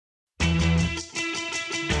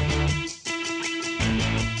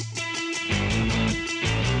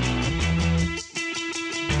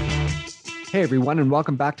Hey everyone, and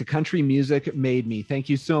welcome back to Country Music Made Me. Thank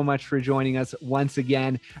you so much for joining us once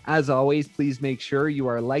again. As always, please make sure you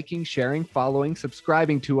are liking, sharing, following,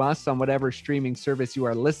 subscribing to us on whatever streaming service you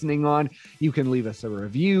are listening on. You can leave us a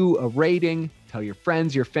review, a rating, tell your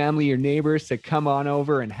friends, your family, your neighbors to come on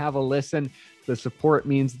over and have a listen. The support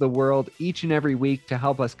means the world each and every week to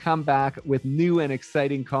help us come back with new and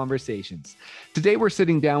exciting conversations. Today, we're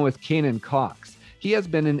sitting down with Kanan Cox. He has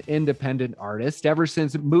been an independent artist ever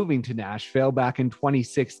since moving to Nashville back in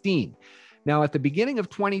 2016. Now, at the beginning of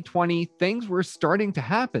 2020, things were starting to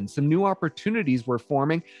happen. Some new opportunities were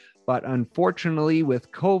forming, but unfortunately,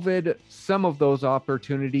 with COVID, some of those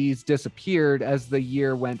opportunities disappeared as the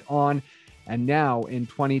year went on. And now in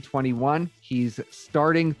 2021, he's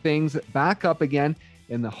starting things back up again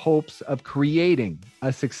in the hopes of creating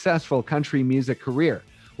a successful country music career.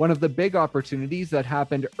 One of the big opportunities that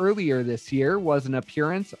happened earlier this year was an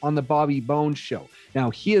appearance on the Bobby Bones Show. Now,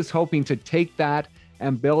 he is hoping to take that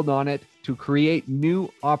and build on it to create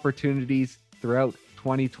new opportunities throughout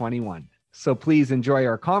 2021. So please enjoy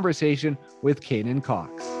our conversation with Kanan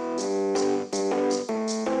Cox.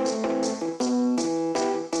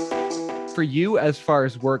 For you, as far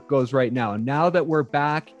as work goes right now that we're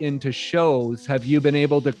back into shows, have you been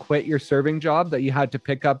able to quit your serving job that you had to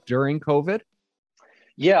pick up during COVID?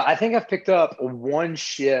 Yeah, I think I've picked up one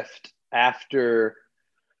shift after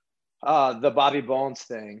the Bobby Bones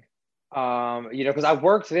thing. Because I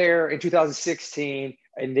worked there in 2016,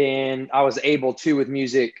 and then I was able to, with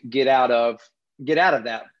music, get out of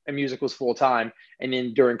that, and music was full time. And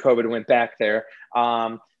then during COVID, I went back there.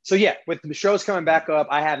 So yeah, with the shows coming back up,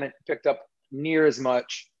 I haven't picked up near as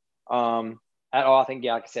much at all. I think,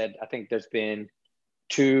 yeah, like I said, I think there's been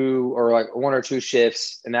one or two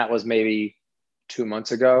shifts, and that was maybe 3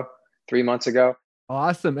 months ago.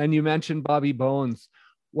 Awesome. And you mentioned Bobby Bones.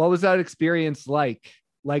 What was that experience like?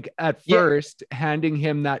 Like at first, handing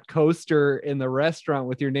him that coaster in the restaurant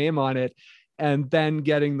with your name on it, and then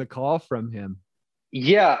getting the call from him.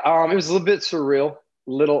 Yeah, it was a little bit surreal.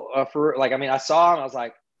 I saw him, I was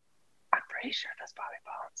like, I'm pretty sure that's Bobby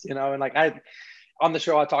Bones, and on the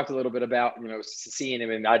show, I talked a little bit about, seeing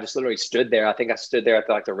him, and I just literally stood there. I think I stood there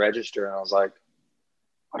at the register, and I was like,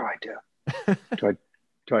 what do I do?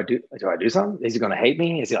 Do I do something? Is he going to hate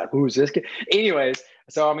me? Is he like, who's this kid? Anyways,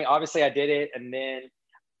 so, obviously I did it, and then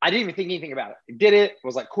I didn't even think anything about it. I did it,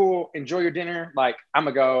 was like, cool, enjoy your dinner. Like, I'm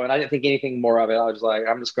going to go. And I didn't think anything more of it. I was like,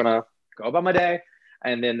 I'm just going to go about my day.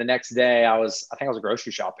 And then the next day I think I was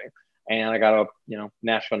grocery shopping, and I got a,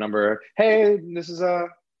 Nashville number. Hey, this is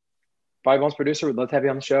Bobby Bones producer. We'd love to have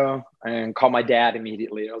you on the show. And call my dad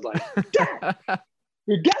immediately. I was like, Dad,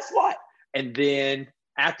 guess what? And then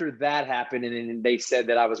after that happened, and then they said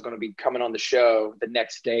that I was going to be coming on the show the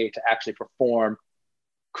next day to actually perform,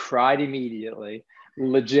 cried immediately.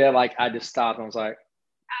 Legit, like I just stopped and was like,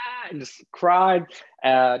 and just cried.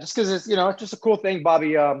 Just because it's, it's just a cool thing.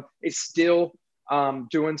 Bobby is still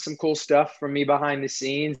doing some cool stuff for me behind the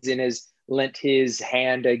scenes, and has lent his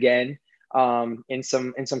hand again in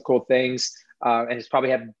some cool things, and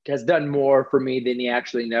has done more for me than he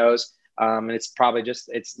actually knows. And it's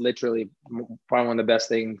literally probably one of the best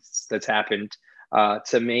things that's happened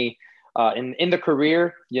to me in the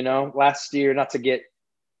career. Last year, not to get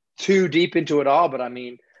too deep into it all, but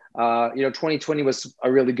 2020 was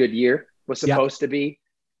a really good year. Was supposed to be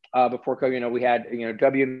before COVID. We had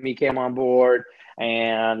WME came on board,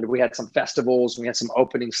 and we had some festivals, we had some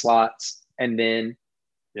opening slots, and then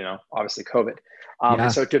obviously COVID.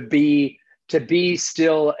 And so to be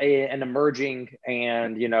still an emerging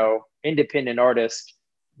and independent artist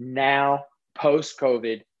now post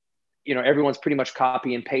COVID, everyone's pretty much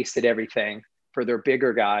copy and pasted everything for their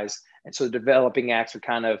bigger guys, and so the developing acts are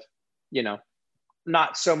kind of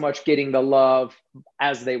not so much getting the love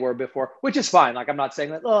as they were before, which is fine. Like, I'm not saying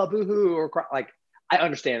like, oh, boo-hoo, or cry. Like, I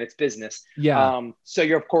understand it's business. So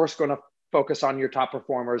you're of course going to focus on your top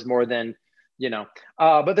performers more than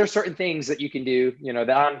but there's certain things that you can do, that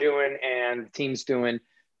I'm doing and the team's doing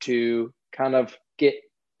to kind of get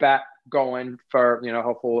back going for,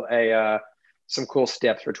 hopefully some cool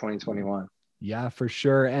steps for 2021. Yeah, for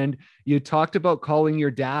sure. And you talked about calling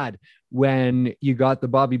your dad when you got the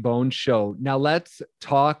Bobby Bones Show. Now let's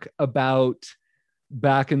talk about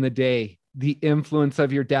back in the day, the influence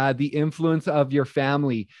of your dad, the influence of your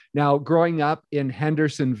family. Now, growing up in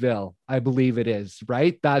Hendersonville, I believe it is,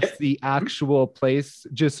 right? That's the actual place,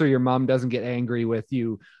 just so your mom doesn't get angry with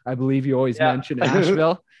you. I believe you always mention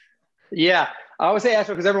Asheville. Yeah, I always say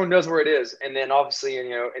Asheville because everyone knows where it is. And then obviously,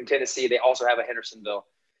 in Tennessee, they also have a Hendersonville.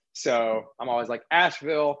 So I'm always like,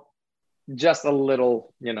 Asheville, just a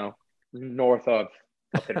little, north of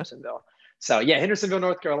Hendersonville. So yeah, Hendersonville,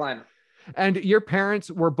 North Carolina. And your parents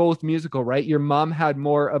were both musical, right? Your mom had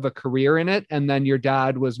more of a career in it, and then your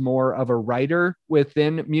dad was more of a writer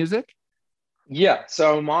within music. Yeah.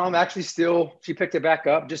 So mom actually still, she picked it back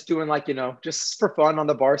up, just doing like, just for fun on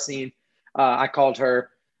the bar scene. I called her,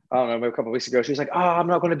 I don't know, maybe a couple of weeks ago. She was like, "Oh, I'm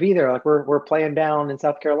not going to be there. Like we're playing down in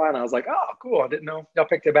South Carolina." I was like, "Oh, cool. I didn't know y'all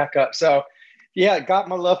picked it back up." So yeah, got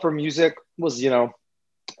my love for music was,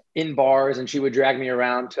 in bars, and she would drag me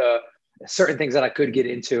around to certain things that I could get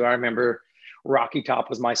into. I remember Rocky Top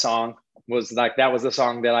was my song, was like, that was the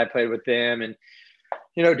song that I played with them. And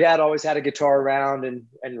dad always had a guitar around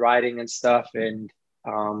and writing and stuff. And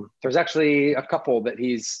there's actually a couple that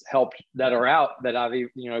he's helped that are out that I've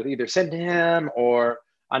either sent to him, or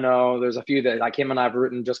I know there's a few that like him and I've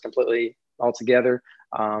written just completely all together.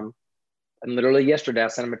 And literally yesterday I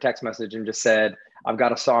sent him a text message and just said, "I've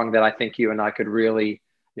got a song that I think you and I could really,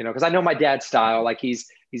 because I know my dad's style, like he's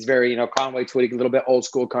very, Conway Twitty, a little bit old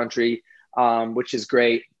school country, which is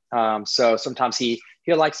great. So sometimes he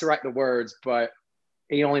likes to write the words, but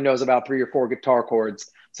he only knows about 3 or 4 guitar chords.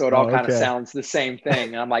 So it all Oh, kind of okay. sounds the same thing.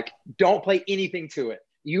 And I'm like, don't play anything to it.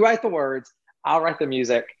 You write the words, I'll write the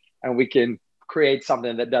music, and we can create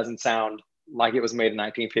something that doesn't sound like it was made in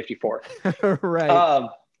 1954. Right.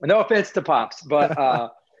 No offense to Pops,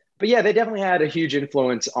 but yeah, they definitely had a huge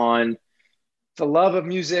influence on the love of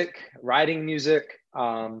music, writing music,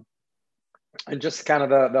 and just kind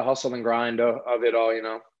of the hustle and grind of it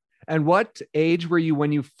all. And what age were you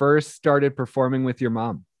when you first started performing with your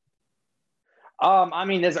mom? I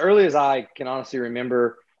mean, as early as I can honestly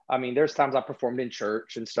remember, I mean, there's times I performed in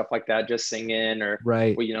church and stuff like that, just singing, or,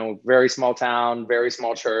 Right. well, very small town, very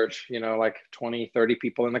small church, like 20, 30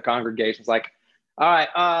 people in the congregation. It's like, all right,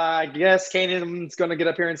 I guess Kanan's going to get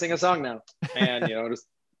up here and sing a song now. And, just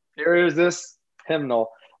here is this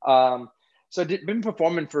hymnal. So been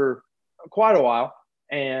performing for quite a while.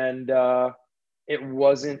 And it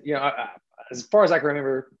wasn't, as far as I can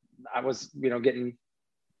remember, I was, getting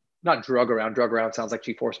not drug around. Drug around sounds like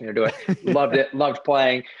she forced me to do it. Loved it. Loved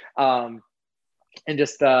playing. And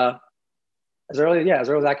just as early as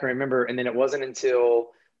I can remember. And then it wasn't until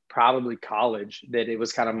probably college that it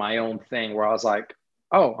was kind of my own thing, where I was like,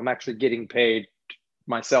 oh, I'm actually getting paid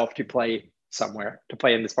myself to play somewhere, to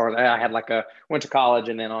play in this bar. I had went to college,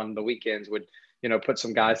 and then on the weekends would, put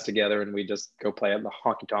some guys together, and we just go play at the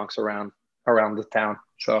honky tonks around the town.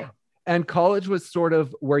 So. And college was sort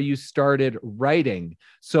of where you started writing.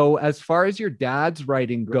 So, as far as your dad's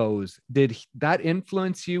writing goes, did that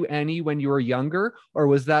influence you any when you were younger? Or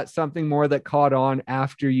was that something more that caught on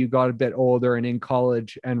after you got a bit older and in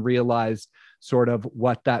college and realized sort of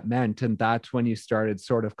what that meant? And that's when you started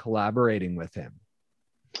sort of collaborating with him?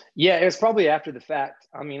 Yeah, it was probably after the fact.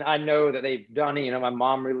 I mean, I know that they've done it. My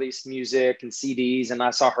mom released music and CDs, and I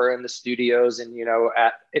saw her in the studios and,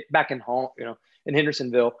 at it back in home, in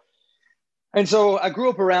Hendersonville. And so I grew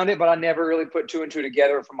up around it, but I never really put 2 and 2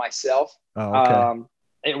 together for myself. Oh, okay.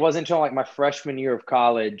 It wasn't until like my freshman year of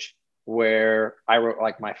college where I wrote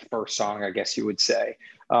like my first song, I guess you would say.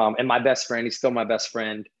 And my best friend, he's still my best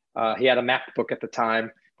friend. He had a MacBook at the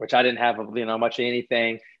time, which I didn't have, much of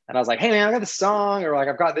anything. And I was like, "Hey man, I got this song," or like,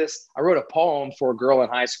 "I've got this." I wrote a poem for a girl in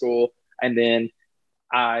high school. And then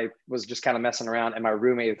I was just kind of messing around. And my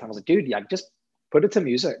roommate at the time was like, "Dude, yeah, just put it to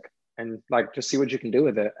music and like, just see what you can do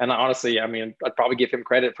with it." And honestly, I mean, I'd probably give him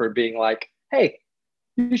credit for being like, "Hey,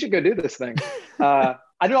 you should go do this thing." I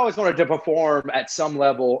do always wanted to perform at some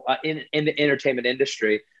level in the entertainment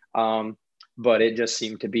industry. But it just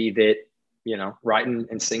seemed to be that, writing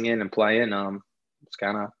and singing and playing, it's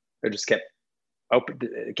kind of, it just kept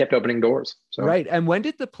opening doors. So. Right. And when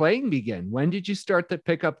did the playing begin? When did you start to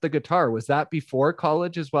pick up the guitar? Was that before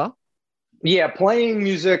college as well? Yeah, playing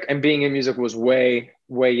music and being in music was way,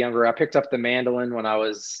 way younger. I picked up the mandolin when I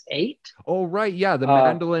was 8. Oh, right. Yeah. The Uh,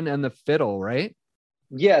 mandolin and the fiddle, right?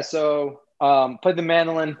 yeah, so played the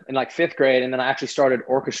mandolin in like 5th grade, and then I actually started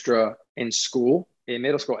orchestra in school, in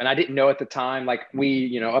middle school. And I didn't know at the time, like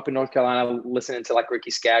we, up in North Carolina, listening to like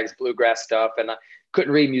Ricky Skaggs, bluegrass stuff, and I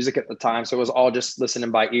couldn't read music at the time. So it was all just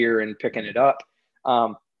listening by ear and picking it up.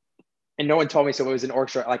 And no one told me, so it was an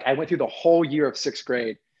orchestra. Like I went through the whole year of 6th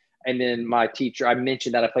grade. And then my teacher, I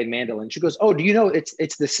mentioned that I played mandolin. She goes, "Oh, do you know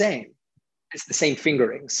it's the same? It's the same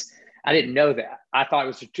fingerings." I didn't know that. I thought it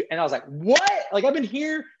was, and I was like, "What? Like I've been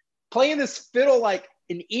here playing this fiddle like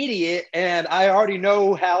an idiot, and I already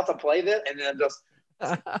know how to play this." And then just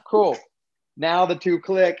cool. Now the 2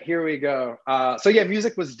 click. Here we go. So yeah,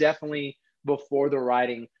 music was definitely before the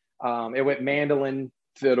writing. It went mandolin,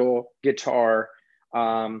 fiddle, guitar.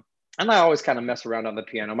 And I always kind of mess around on the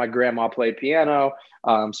piano. My grandma played piano.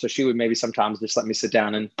 So she would maybe sometimes just let me sit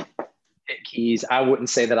down and hit keys. I wouldn't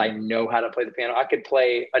say that I know how to play the piano. I could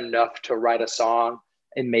play enough to write a song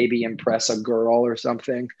and maybe impress a girl or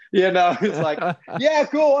something. It's like, yeah,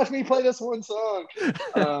 cool. Watch me play this one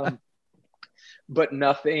song. But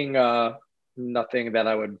nothing that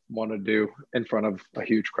I would want to do in front of a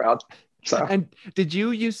huge crowd. So. And did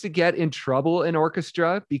you used to get in trouble in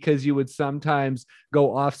orchestra because you would sometimes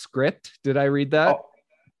go off script? Did I read that? Oh,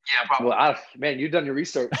 yeah, probably. Man, you've done your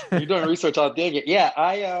research. You've done research. I'll dig it. Yeah,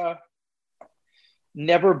 I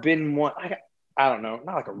never been one. I don't know,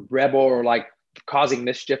 not like a rebel or like causing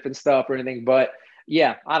mischief and stuff or anything. But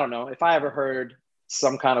yeah, I don't know. If I ever heard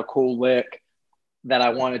some kind of cool lick that I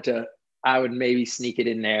wanted to, I would maybe sneak it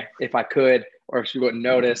in there if I could, or if she wouldn't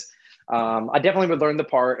notice. I definitely would learn the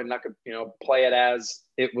part and I could, play it as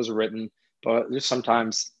it was written. But just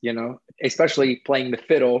sometimes, especially playing the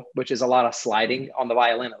fiddle, which is a lot of sliding on the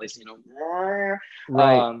violin, at least,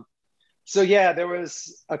 Right. So yeah, there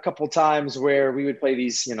was a couple times where we would play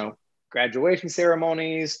these, graduation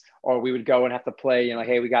ceremonies, or we would go and have to play,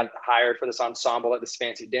 hey, we got hired for this ensemble at this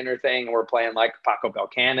fancy dinner thing, and we're playing like Paco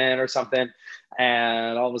Belcanon or something.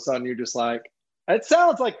 And all of a sudden you're just like, it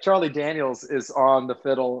sounds like Charlie Daniels is on the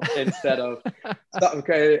fiddle instead of something.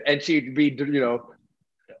 Okay. And she'd be,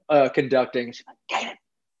 conducting. She's like, Kaden.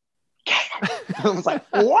 I was like,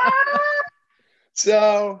 what?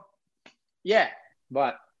 So yeah,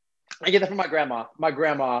 but I get that from my grandma. My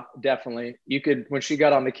grandma definitely, when she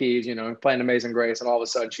got on the keys, playing Amazing Grace, and all of a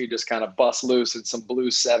sudden she just kind of bust loose in some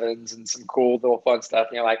blues sevens and some cool little fun stuff.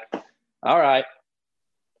 And you're like, all right,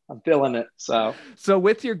 I'm feeling it. So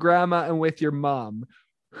with your grandma and with your mom,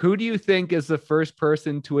 who do you think is the first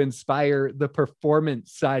person to inspire the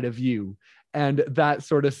performance side of you and that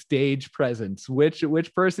sort of stage presence? Which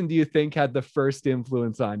person do you think had the first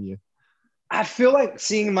influence on you? I feel like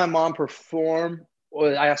seeing my mom perform,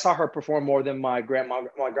 I saw her perform more than my grandma.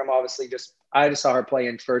 My grandma, obviously, I just saw her play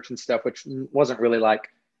in church and stuff, which wasn't really like,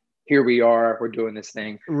 here we are, we're doing this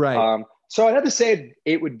thing. Right. So I'd have to say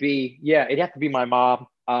it would be, it'd have to be my mom.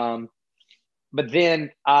 But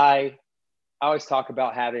then I always talk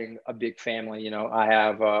about having a big family. I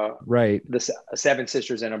have right. the 7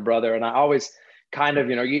 sisters and a brother, and I always kind of,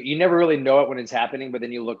 you never really know it when it's happening, but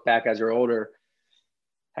then you look back as you're older.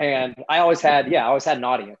 And I always had an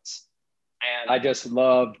audience. And I just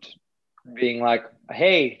loved being like,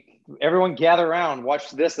 hey, everyone gather around, watch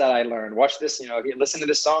this that I learned, watch this, listen to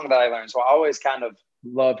this song that I learned. So I always kind of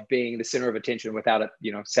loved being the center of attention without it,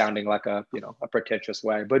 sounding like a pretentious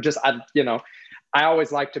way. But just, I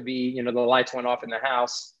always like to be, the lights went off in the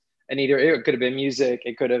house, and either it could have been music,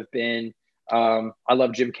 it could have been, I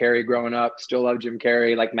love Jim Carrey growing up, still love Jim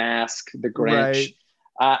Carrey, like Mask, The Grinch.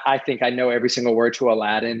 Right. I think I know every single word to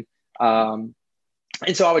Aladdin.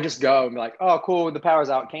 And so I would just go and be like, oh, cool, the power's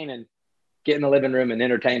out, Kanan, get in the living room and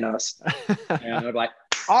entertain us. And I'd be like,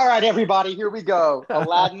 all right, everybody, here we go.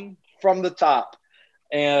 Aladdin from the top.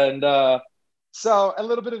 And so a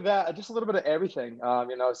little bit of that, just a little bit of everything.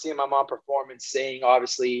 Seeing my mom perform and sing,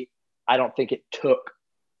 obviously, I don't think it took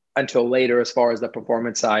until later as far as the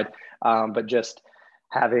performance side, but just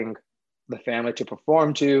having the family to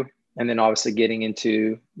perform to. And then obviously getting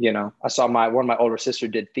into, I saw one of my older sister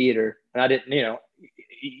did theater, and I didn't,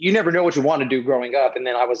 you never know what you want to do growing up. And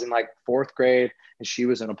then I was in like 4th grade and she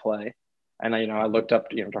was in a play. And I looked up,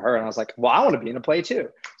 to her, and I was like, well, I want to be in a play too.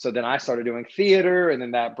 So then I started doing theater, and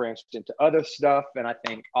then that branched into other stuff. And I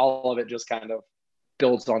think all of it just kind of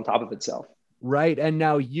builds on top of itself. Right. And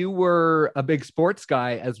now you were a big sports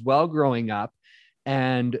guy as well growing up,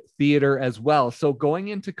 and theater as well. So going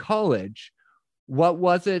into college, what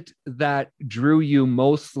was it that drew you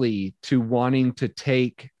mostly to wanting to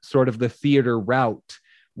take sort of the theater route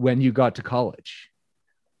when you got to college?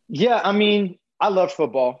 Yeah, I loved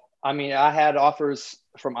football. I had offers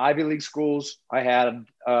from Ivy League schools. I had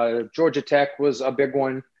Georgia Tech was a big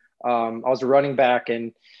one. I was a running back,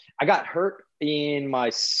 and I got hurt in my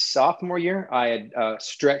sophomore year. I had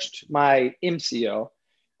stretched my MCL.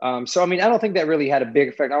 So, I don't think that really had a big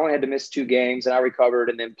effect. I only had to miss 2 games, and I recovered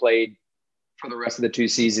and then played for the rest of the 2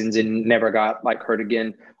 seasons and never got like hurt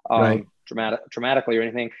again, right. dramatically or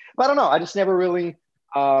anything. But I don't know. I just never really,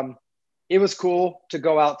 it was cool to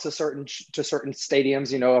go out to certain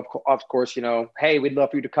stadiums, of course, hey, we'd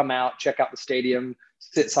love for you to come out, check out the stadium,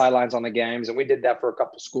 sit sidelines on the games. And we did that for a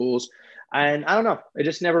couple schools. And I don't know, it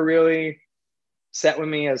just never really sat with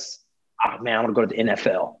me as, oh man, I want to go to the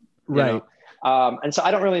NFL. Right. And so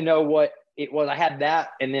I don't really know what it was. I had that.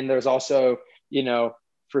 And then there's also,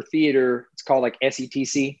 for theater, it's called like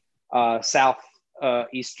SETC, South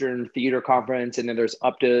Eastern Theater Conference. And then there's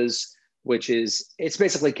UPTAs, it's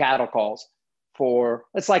basically cattle calls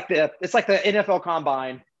it's like the NFL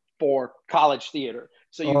Combine, for college theater.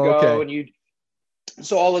 So you Oh, go okay. and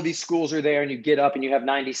so all of these schools are there, and you get up and you have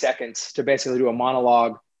 90 seconds to basically do a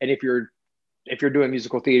monologue. And if you're doing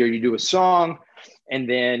musical theater, you do a song, and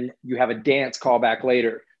then you have a dance callback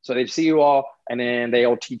later. So they see you all, and then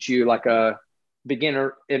they'll teach you like a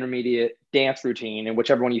beginner, intermediate dance routine, and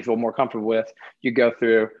whichever one you feel more comfortable with, you go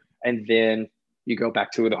through, and then you go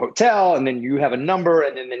back to the hotel, and then you have a number,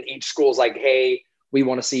 and then each school's like, hey, we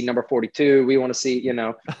want to see number 42. We want to see,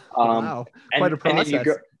 Wow. Quite a and then you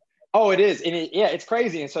go, process. oh, it is. And yeah, it's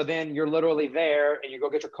crazy. And so then you're literally there and you go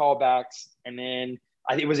get your callbacks. And then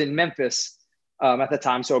I think it was in Memphis at the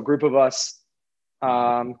time. So a group of us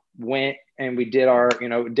went and we did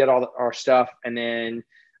did all our stuff. And then,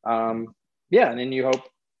 and then you hope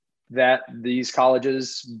that these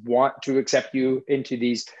colleges want to accept you into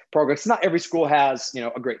these programs. Not every school has,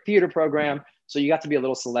 a great theater program. So you got to be a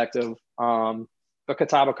little selective. But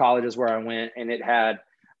Catawba College is where I went, and it had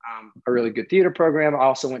a really good theater program. I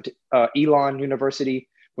also went to Elon University,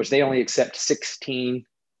 which they only accept 16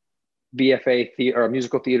 BFA theater or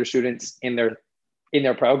musical theater students in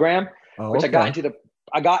their program. Oh, Which okay.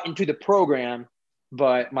 I got into the program,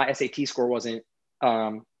 but my SAT score wasn't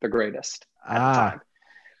the greatest at the Ah, time.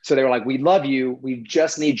 So they were like, "We love you. We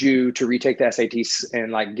just need you to retake the SATs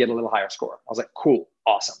and like get a little higher score." I was like, "Cool,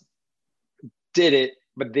 awesome." Did it,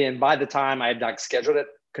 but then by the time I had like scheduled it,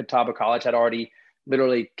 Catawba College had already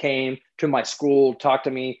literally came to my school, talked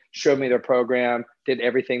to me, showed me their program, did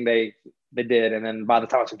everything they did, and then by the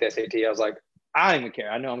time I took the SAT, I was like, I don't even care.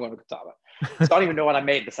 I know I'm going to Catawba, so I don't even know what I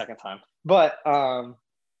made the second time. But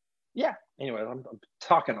yeah. Anyway, I'm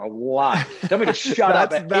talking a lot. Tell me to shut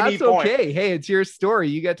up at any that's point. okay. Hey, it's your story.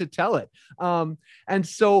 You get to tell it. And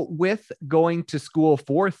so with going to school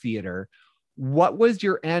for theater, what was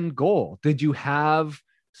your end goal? Did you have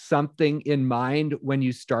something in mind when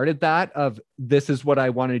you started that of this is what I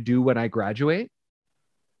want to do when I graduate?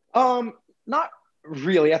 Not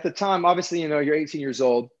really. At the time, obviously, you're 18 years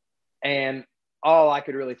old, and all I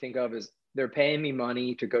could really think of is they're paying me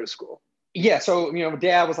money to go to school. Yeah, so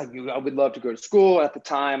dad was like, I would love to go to school. At the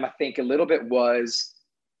time, I think a little bit was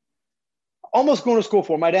almost going to school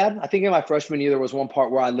for my dad. I think in my freshman year, there was one part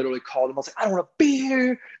where I literally called him. I was like, I don't want to be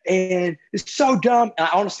here, and it's so dumb. And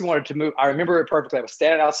I honestly wanted to move. I remember it perfectly. I was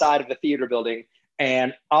standing outside of the theater building,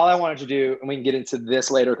 and all I wanted to do, and we can get into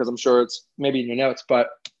this later because I'm sure it's maybe in your notes, but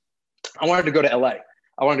I wanted to go to LA.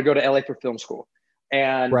 I wanted to go to LA for film school.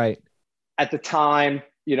 And Right. at the time,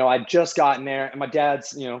 I'd just gotten there, and my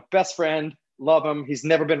dad's, best friend, love him. He's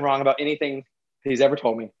never been wrong about anything he's ever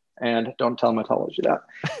told me. And don't tell him I told you that.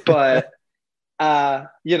 But,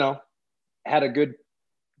 had a good,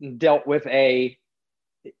 dealt with a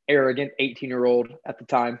arrogant 18-year-old at the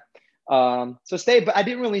time. So stayed, but I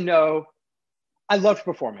didn't really know. I loved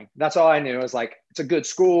performing. That's all I knew. I was like, it's a good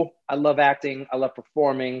school. I love acting. I love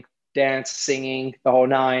performing, dance, singing, the whole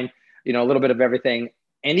nine, a little bit of everything.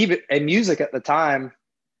 And even in music at the time,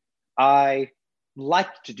 I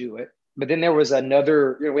liked to do it. But then there was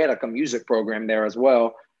another, we had like a music program there as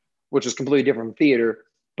well, which was completely different from theater,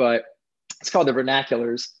 but it's called the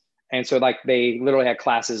Vernaculars. And so like they literally had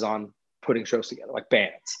classes on putting shows together, like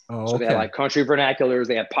bands. Oh, So they had okay. like country vernaculars,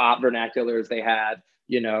 they had pop vernaculars, they had,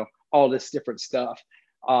 all this different stuff.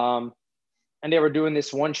 And they were doing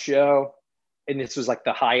this one show, and this was like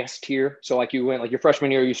the highest tier. So like you went, like your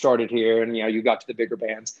freshman year, you started here, and you got to the bigger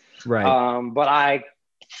bands. Right. But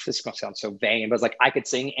this is gonna sound so vain, but it's like I could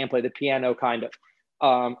sing and play the piano kind of.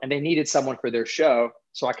 And they needed someone for their show.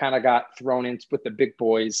 So I kind of got thrown in with the big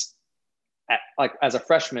boys like as a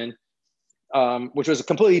freshman, which was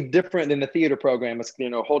completely different than the theater program. It's,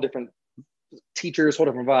 whole different teachers, whole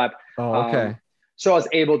different vibe. Oh, Um, okay. so I was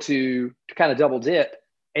able to kind of double dip.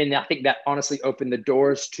 And I think that honestly opened the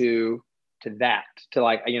doors to that, to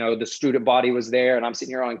like, the student body was there, and I'm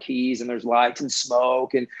sitting here on keys, and there's lights and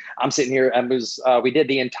smoke, and I'm sitting here, and we did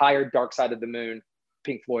the entire Dark Side of the Moon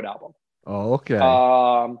Pink Floyd album. Oh,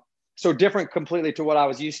 okay. So different completely to what I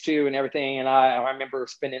was used to and everything. And I remember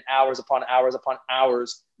spending hours upon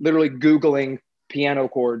hours literally Googling piano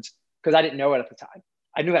chords because I didn't know it at the time.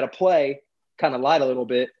 I knew how to play, kind of lied a little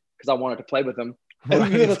bit because I wanted to play with them.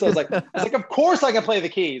 And Right. so I was like, of course I can play the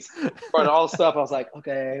keys. But all the stuff, I was like,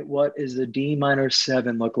 okay, what is the D minor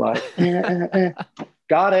 7 look like?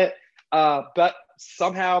 Got it. But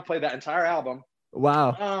somehow played that entire album.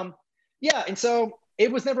 Wow. Yeah, and so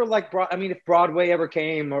it was never like if Broadway ever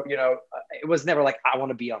came, or it was never like I want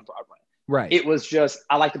to be on Broadway. Right. It was just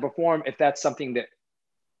I like to perform. If that's something that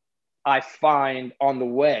I find on the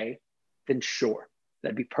way, then sure,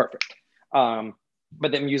 that'd be perfect.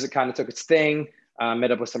 But then music kind of took its thing.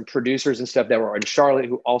 Met up with some producers and stuff that were in Charlotte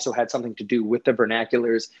who also had something to do with the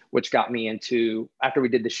vernaculars, which got me into, after we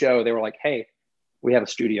did the show, they were like, hey, we have a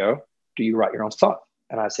studio. Do you write your own stuff?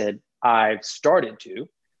 And I said, I've started to.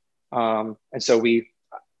 And so we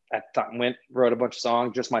at the time wrote a bunch of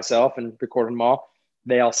songs, just myself, and recorded them all.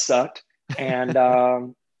 They all sucked. And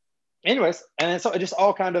anyways, and so it just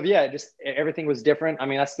all kind of, just everything was different. I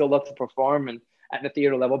mean, I still love to perform and at the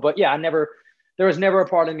theater level, but there was never a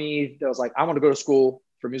part of me that was like, I want to go to school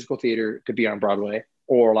for musical theater to be on Broadway,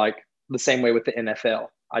 or like the same way with the NFL.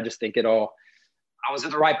 I just think I was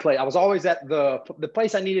at the right place. I was always at the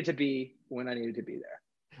place I needed to be when I needed to be there.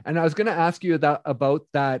 And I was going to ask you about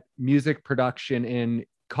that music production in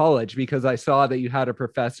college, because I saw that you had a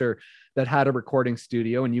professor that had a recording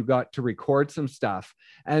studio and you got to record some stuff.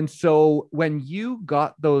 And so when you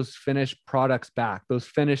got those finished products back, those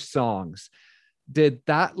finished songs, did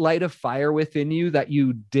that light a fire within you that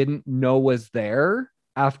you didn't know was there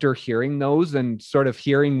after hearing those and sort of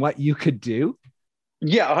hearing what you could do?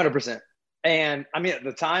 Yeah, 100%. And I mean, at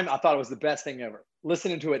the time, I thought it was the best thing ever.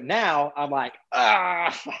 Listening to it now, I'm like,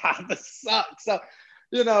 this sucks. So,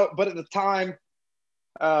 but at the time,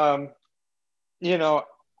 I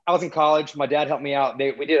was in college. My dad helped me out.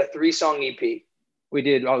 We did a 3-song EP.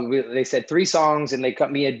 They said 3 songs, and they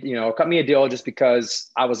cut me a deal just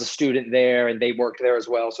because I was a student there and they worked there as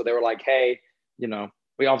well. So they were like, hey,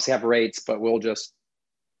 we obviously have rates, but we'll just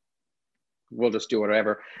do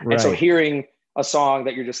whatever. Right. And so hearing a song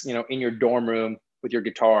that you're just, in your dorm room with your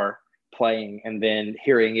guitar playing, and then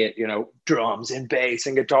hearing it, drums and bass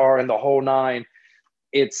and guitar and the whole nine,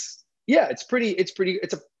 it's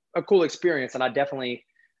a cool experience. And I definitely,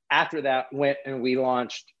 after that, went and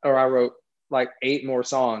I wrote like 8 more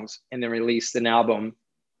songs and then released an album.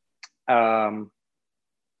 I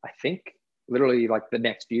think literally like the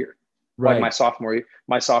next year, right? Like my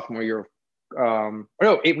sophomore year.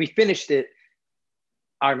 We finished it.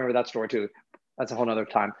 I remember that story too. That's a whole nother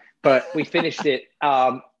time, but we finished it.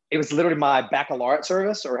 It was literally my baccalaureate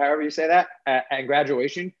service, or however you say that, at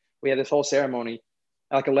graduation. We had this whole ceremony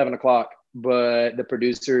at like 11 o'clock, but the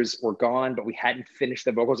producers were gone, but we hadn't finished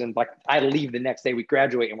the vocals. And like, I leave the next day, we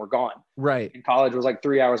graduate and we're gone. Right. And college was like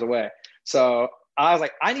 3 hours away. So I was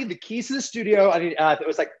like, I need the keys to the studio. It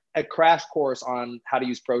was like a crash course on how to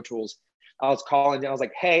use Pro Tools. I was calling, I was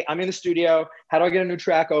like, hey, I'm in the studio. How do I get a new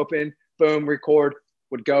track open? Boom, record,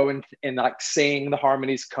 would go and like sing the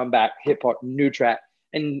harmonies, come back, hit part, new track,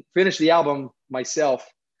 and finish the album myself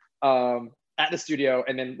at the studio,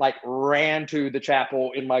 and then like ran to the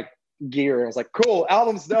chapel in my gear. I was like, cool,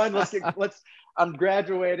 album's done. I'm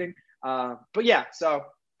graduating. But yeah, so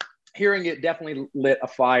hearing it definitely lit a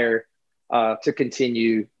fire to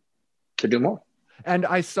continue to do more. And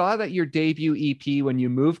I saw that your debut EP, when you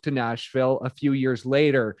moved to Nashville a few years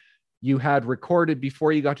later, you had recorded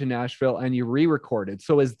before you got to Nashville and you re-recorded.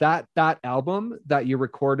 So is that album that you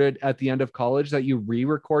recorded at the end of college that you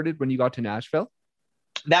re-recorded when you got to Nashville?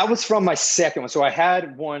 That was from my second one. So I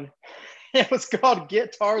had one, it was called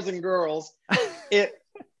Guitars and Girls. It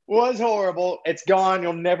was horrible. It's gone.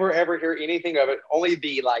 You'll never, ever hear anything of it. Only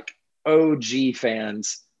the like OG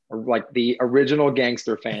fans, or like the original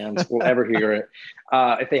gangster fans, will ever hear it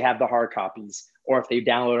if they have the hard copies, or if they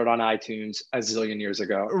downloaded it on iTunes a zillion years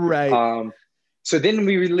ago. Right. So then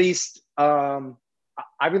we released, I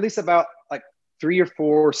released about like 3 or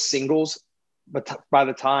 4 singles. But by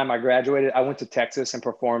the time I graduated, I went to Texas and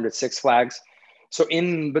performed at Six Flags. So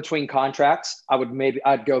in between contracts,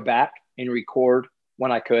 I'd go back and record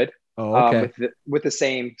when I could. Oh, okay. With the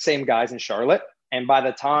same guys in Charlotte. And by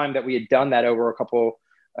the time that we had done that over a couple,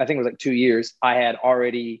 I think it was like 2 years, I'd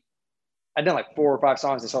done like 4 or 5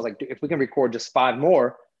 songs. And so I was like, if we can record just 5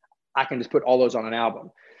 more, I can just put all those on an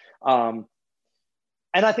album. And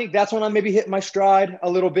I think that's when I maybe hit my stride a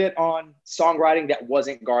little bit on songwriting that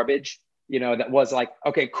wasn't garbage, that was like,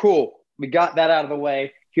 okay, cool. We got that out of the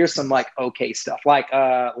way. Here's some like, okay stuff. Like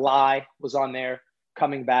Lie was on there,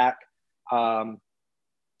 Coming Back.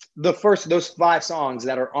 Those 5 songs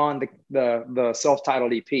that are on the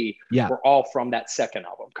self-titled EP were all from that second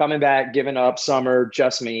album. Coming Back, Giving Up, Summer,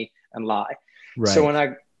 Just Me, and Lie. Right. So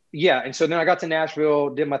and so then I got to Nashville,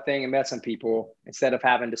 did my thing, and met some people instead of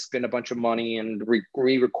having to spend a bunch of money and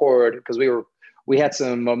re-record, because we had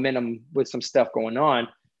some momentum with some stuff going on.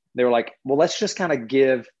 They were like, well, let's just kind of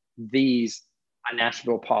give these a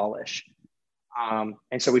Nashville polish. And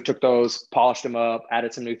so we took those, polished them up,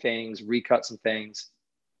 added some new things, recut some things,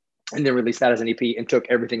 and then released that as an EP and took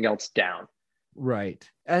everything else down. Right.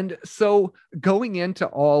 And so going into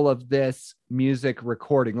all of this music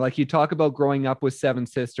recording, like you talk about growing up with Seven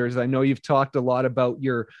Sisters, I know you've talked a lot about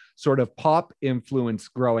your sort of pop influence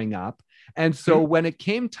growing up. And so when it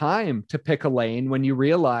came time to pick a lane, when you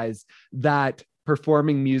realized that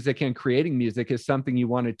performing music and creating music is something you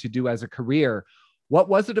wanted to do as a career, what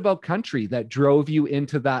was it about country that drove you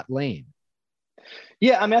into that lane?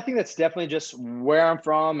 Yeah, I mean, I think that's definitely just where I'm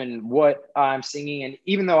from and what I'm singing. And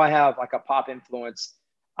even though I have like a pop influence,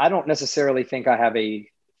 I don't necessarily think I have a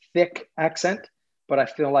thick accent, but I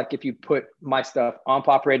feel like if you put my stuff on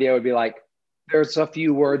pop radio, it'd be like, there's a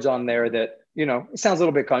few words on there that, it sounds a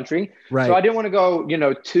little bit country. So I Right. didn't want to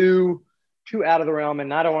go, too out of the realm.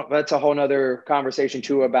 And I don't want, that's a whole nother conversation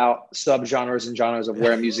too about subgenres and genres of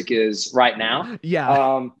where music is right now. Yeah.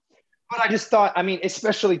 Um, but I just thought, I mean,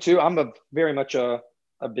 especially too, I'm a very much a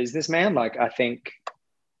businessman. Like I think,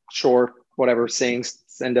 sure, whatever sings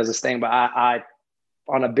and does his thing, but I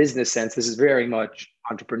on a business sense, this is very much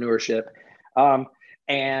entrepreneurship. Um,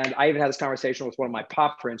 and I even had this conversation with one of my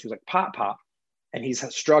pop friends who's like pop, and he's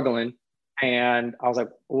struggling. And I was like,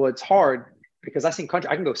 well, it's hard because I sing country.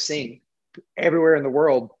 I can go sing everywhere in the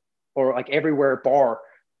world or like everywhere bar,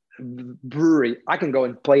 brewery. I can go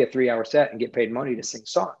and play a 3-hour set and get paid money to sing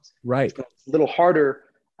songs. Right. It's a little harder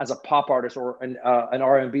as a pop artist or an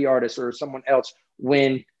R&B artist or someone else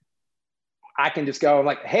when I can just go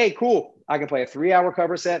like, hey, cool. I can play a 3-hour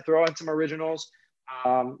cover set, throw in some originals,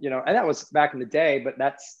 and that was back in the day, but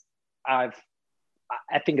I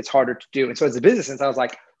think it's harder to do. And so as a business sense, I was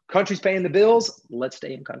like, country's paying the bills. Let's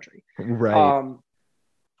stay in country. Right.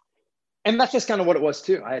 And that's just kind of what it was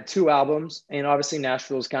too. I had 2 albums and obviously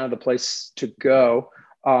Nashville is kind of the place to go.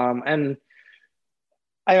 And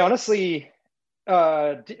I honestly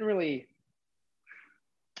didn't really,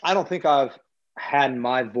 I don't think I've had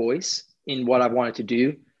my voice in what I wanted to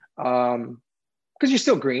do. Because you're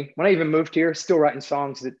still green. When I even moved here, still writing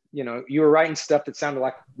songs that, you were writing stuff that sounded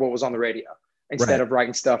like what was on the radio instead Right. of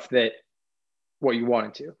writing stuff that what you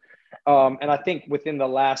wanted to. And I think within the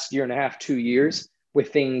last year and a half, 2 years,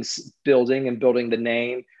 with things building and building the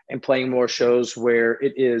name and playing more shows where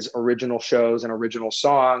it is original shows and original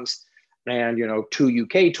songs and, 2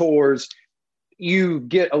 UK tours, you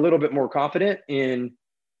get a little bit more confident in,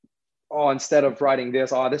 instead of writing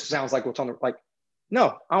this, this sounds like what's on the, like,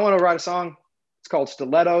 no, I want to write a song. It's called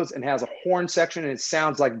Stilettos and has a horn section and it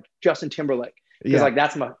sounds like Justin Timberlake. Because Yeah. like,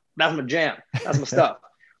 that's my jam. That's my stuff.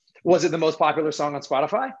 Was it the most popular song on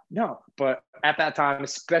Spotify? No. But at that time,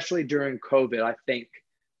 especially during COVID, I think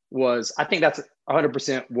that's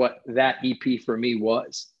 100% what that EP for me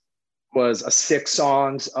was a 6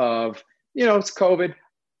 songs of, it's COVID.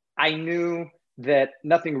 I knew that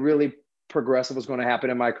nothing really progressive was going to happen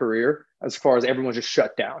in my career as far as everyone just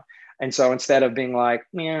shut down. And so instead of being like,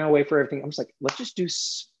 wait for everything, I'm just like, let's just do,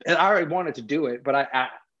 and I already wanted to do it, but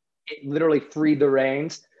it literally freed the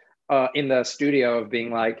reins in the studio of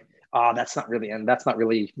being like, that's not really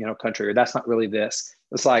country, or that's not really this.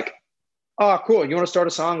 It's like, oh, cool. You want to start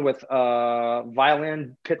a song with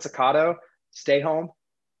violin pizzicato, Stay Home,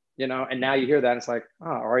 and now you hear that. And it's like,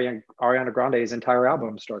 Ariana Grande's entire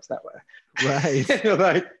album starts that way. Right. You're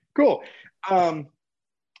like, cool.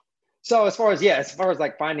 So as far as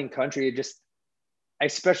like finding country, it just,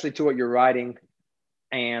 especially to what you're writing,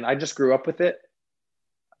 and I just grew up with it,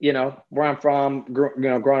 where I'm from,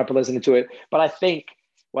 growing up and listening to it. But I think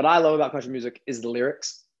what I love about country music is the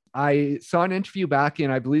lyrics. I saw an interview back in,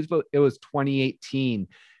 I believe it was 2018,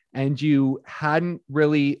 and you hadn't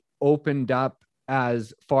really opened up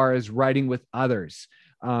as far as writing with others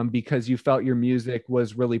because you felt your music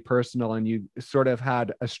was really personal and you sort of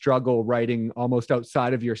had a struggle writing almost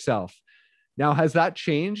outside of yourself. Now, has that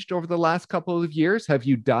changed over the last couple of years? Have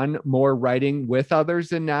you done more writing with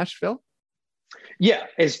others in Nashville? Yeah,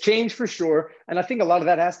 it's changed for sure. And I think a lot of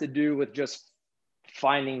that has to do with just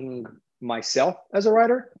finding myself as a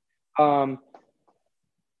writer.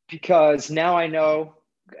 Because now I know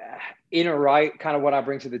in or right kind of what I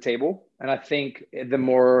bring to the table. And I think the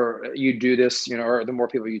more you do this, or the more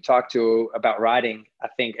people you talk to about writing, I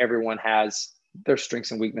think everyone has their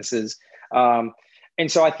strengths and weaknesses. And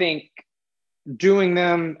so I think doing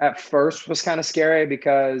them at first was kind of scary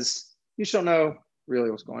because you just don't know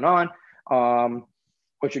really what's going on.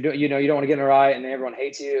 What you're doing, you don't want to get in a riot and then everyone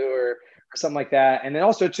hates you or something like that. And then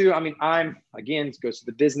also too, I mean, it goes to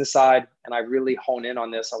the business side and I really hone in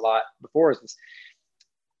on this a lot before.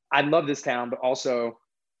 I love this town, but also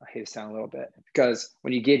I hate this town a little bit because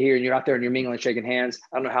when you get here and you're out there and you're mingling, shaking hands,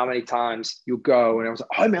 I don't know how many times you go and I was like,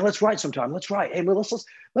 oh man, let's write sometime. Let's write. Hey,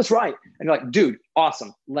 let's write. And you're like, dude,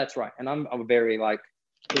 awesome. Let's write. And I'm very like,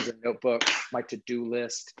 here's a notebook, my to-do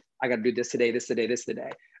list. I got to do this today, this today, this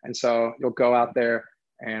today. And so you'll go out there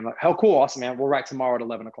and like, how cool, awesome, man. We'll write tomorrow at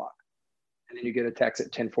 11 o'clock. And then you get a text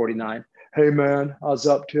at 10:49. Hey, man, I was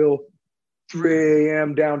up till 3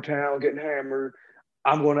 a.m. downtown getting hammered.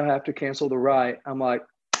 I'm going to have to cancel the ride. I'm like,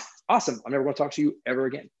 awesome. I'm never going to talk to you ever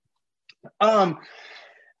again.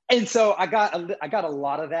 And so I got a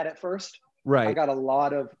lot of that at first. Right. I got a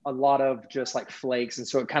lot of just like flakes. And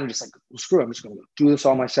so it kind of just like, well, screw it. I'm just going to do this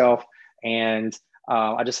all myself. And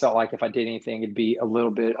I just felt like if I did anything, it'd be a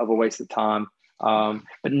little bit of a waste of time.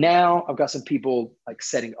 But now I've got some people like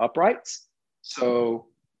setting uprights. So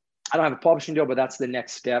I don't have a publishing deal, but that's the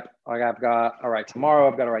next step. Like I've got, all right, tomorrow,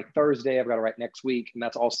 I've got to write Thursday, I've got to write next week. And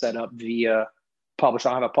that's all set up via publisher.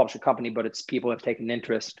 I don't have a publishing company, but it's people have taken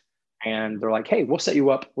interest and they're like, hey, we'll set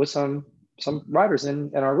you up with some writers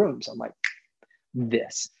in our rooms. I'm like,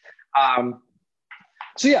 this.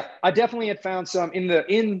 So yeah, I definitely had found some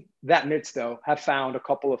in that midst though, have found a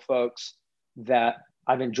couple of folks that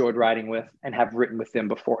I've enjoyed writing with and have written with them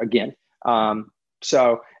before again.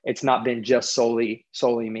 So it's not been just solely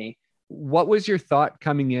me. What was your thought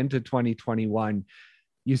coming into 2021?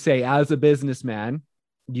 You say as a businessman,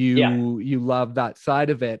 you love that side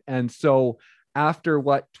of it. And so after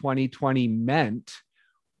what 2020 meant,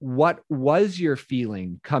 what was your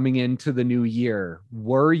feeling coming into the new year?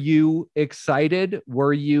 Were you excited?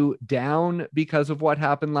 Were you down because of what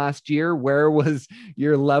happened last year? Where was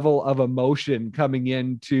your level of emotion coming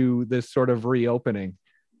into this sort of reopening?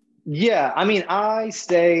 Yeah, I mean, I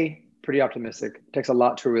stay pretty optimistic. It takes a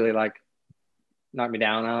lot to really like knock me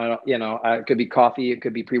down. I don't, it could be coffee, it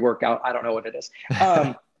could be pre-workout. I don't know what it is.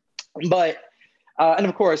 But and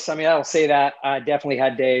of course, I mean, I don't say that. I definitely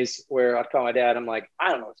had days where I'd call my dad. I'm like,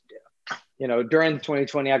 I don't know what to do. During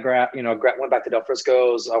 2020, I went back to Del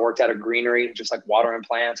Frisco's. I worked at a greenery, just like watering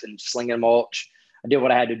plants and slinging mulch. I did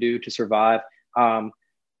what I had to do to survive.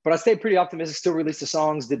 But I stayed pretty optimistic, still released the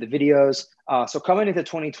songs, did the videos. So coming into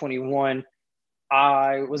 2021,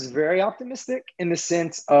 I was very optimistic in the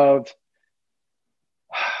sense of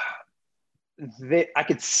that I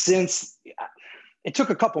could sense it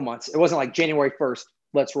took a couple months. It wasn't like January 1st,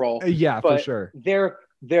 let's roll. Yeah, but for sure.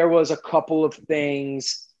 There was a couple of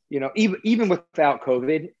things, even without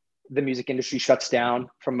COVID, the music industry shuts down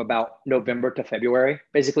from about November to February,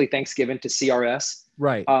 basically Thanksgiving to CRS.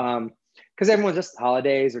 Right. Because everyone's just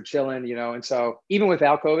holidays or chilling, and so even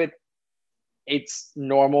without COVID, it's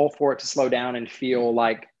normal for it to slow down and feel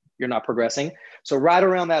like you're not progressing. So right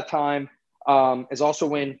around that time is also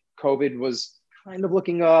when COVID was kind of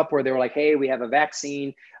looking up, where they were like, hey, we have a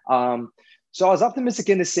vaccine. So I was optimistic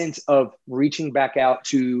in the sense of reaching back out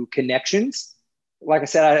to connections. Like I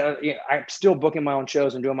said, I'm still booking my own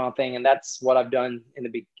shows and doing my own thing. And that's what I've done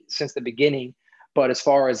since the beginning. But as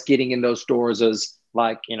far as getting in those doors as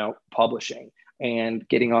like, publishing and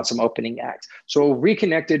getting on some opening acts. So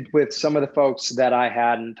reconnected with some of the folks that I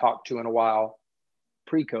hadn't talked to in a while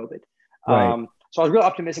pre-COVID. Right. So I was real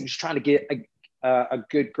optimistic, just trying to get a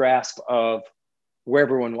good grasp of where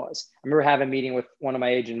everyone was. I remember having a meeting with one of my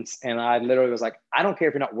agents and I literally was like, I don't care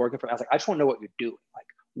if you're not working for me. I was like, I just want to know what you're doing. Like,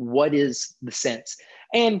 what is the sense?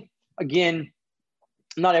 And again,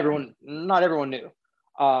 not everyone knew.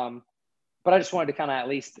 But I just wanted to kind of at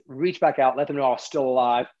least reach back out, let them know I was still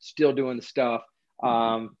alive, still doing the stuff.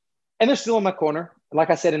 And they're still in my corner. Like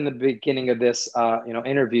I said in the beginning of this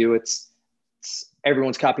interview, it's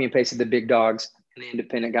everyone's copy and pasted the big dogs and the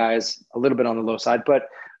independent guys a little bit on the low side, but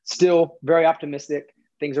still very optimistic.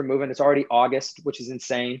 Things are moving. It's already August, which is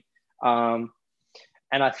insane. And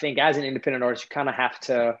I think as an independent artist, you kind of have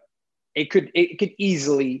to, it could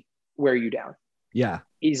easily wear you down. Yeah.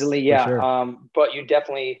 Easily. Yeah. Sure. But you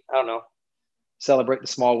definitely, I don't know, celebrate the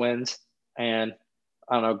small wins. And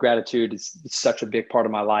I don't know, gratitude is such a big part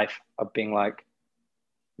of my life of being like,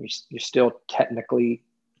 you're still technically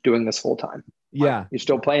doing this full time. Yeah. Like, you're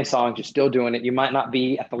still playing songs. You're still doing it. You might not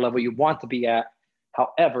be at the level you want to be at.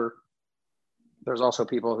 However, there's also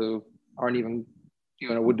people who aren't even,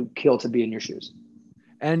 would kill to be in your shoes.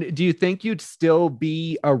 And do you think you'd still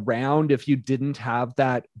be around if you didn't have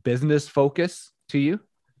that business focus to you?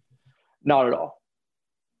 Not at all.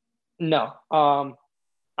 No.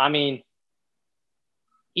 I mean,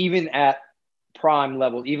 even at prime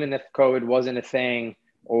level, even if COVID wasn't a thing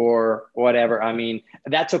or whatever, I mean,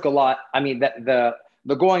 that took a lot. I mean, that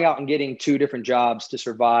the going out and getting 2 different jobs to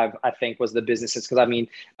survive, I think, was the businesses. Because I mean,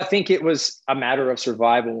 I think it was a matter of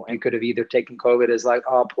survival, and you could have either taken COVID as like,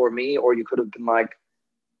 oh, poor me, or you could have been like,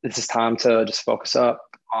 this is time to just focus up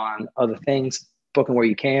on other things, booking where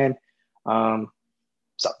you can.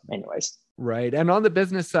 So anyways. Right. And on the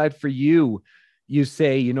business side for you, you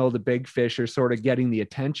say, you know, the big fish are sort of getting the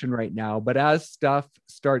attention right now, but as stuff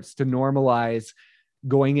starts to normalize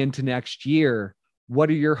going into next year, what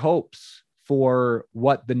are your hopes for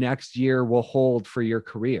what the next year will hold for your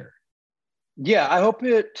career? Yeah, I hope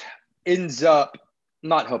it ends up,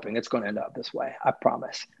 not hoping it's going to end up this way, I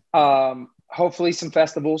promise. Hopefully some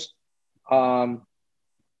festivals, and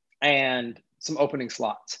some opening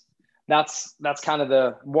slots. That's kind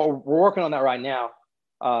of what we're working on that right now.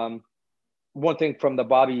 One thing from the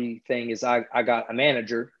Bobby thing is I got a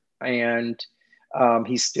manager, and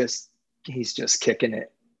he's just kicking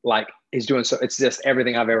it. Like, he's doing so. It's just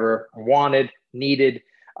everything I've ever wanted, needed,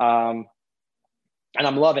 and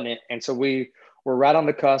I'm loving it. And so we're right on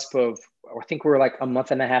the cusp of, I think we're like a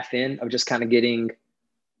month and a half in of just kind of getting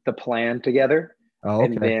the plan together. Oh, okay.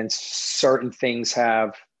 And then certain things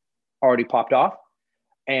have already popped off.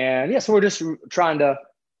 And yeah, so we're just trying to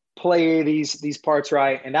play these parts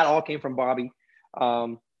right. And that all came from Bobby.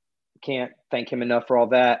 Can't thank him enough for all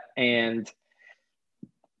that. And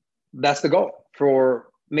that's the goal for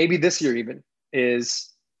maybe this year, even,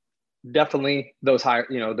 is definitely those higher,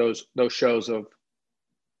 you know, those shows of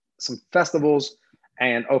some festivals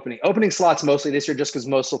and opening slots mostly this year, just because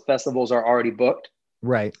most of the festivals are already booked.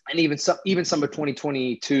 Right. And even some of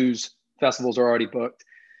 2022's festivals are already booked.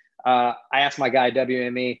 I asked my guy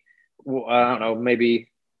WME, I don't know, maybe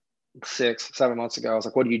 6-7 months ago. I was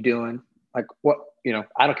like, "What are you doing? Like, what? You know,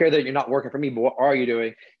 I don't care that you're not working for me, but what are you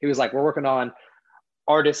doing?" He was like, "We're working on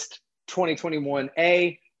artist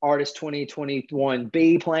 2021A, artist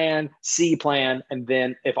 2021B plan, C plan, and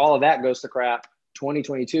then if all of that goes to crap,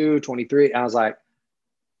 2022, 23." I was like,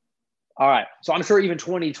 "All right." So I'm sure even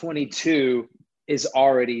 2022 is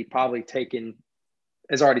already taken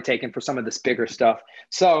for some of this bigger stuff.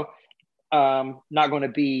 So not going to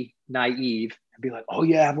be naive and be like, "Oh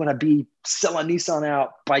yeah, I'm going to be selling Nissan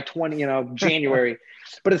out by January."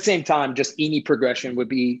 But at the same time, just any progression would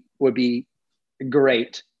be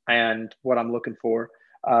great. And what I'm looking for,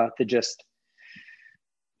 to just,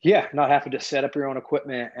 not have to just set up your own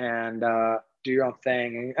equipment and do your own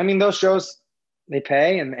thing. I mean, those shows, they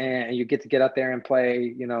pay, and you get to get out there and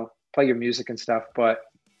play your music and stuff. But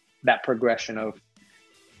that progression of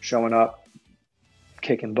showing up,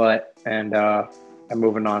 kicking butt, and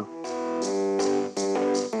moving on.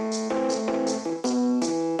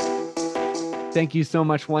 Thank you so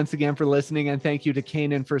much once again for listening, and thank you to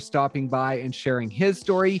Kanan for stopping by and sharing his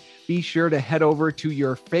story. Be sure to head over to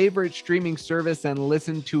your favorite streaming service and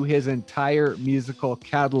listen to his entire musical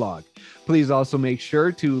catalog. Please also make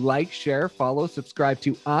sure to like, share, follow, subscribe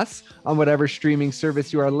to us on whatever streaming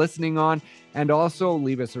service you are listening on, and also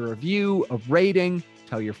leave us a review, a rating.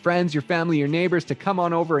 Tell your friends, your family, your neighbors to come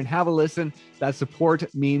on over and have a listen. That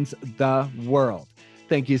support means the world.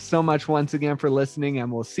 Thank you so much once again for listening,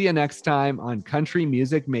 and we'll see you next time on Country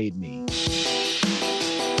Music Made Me.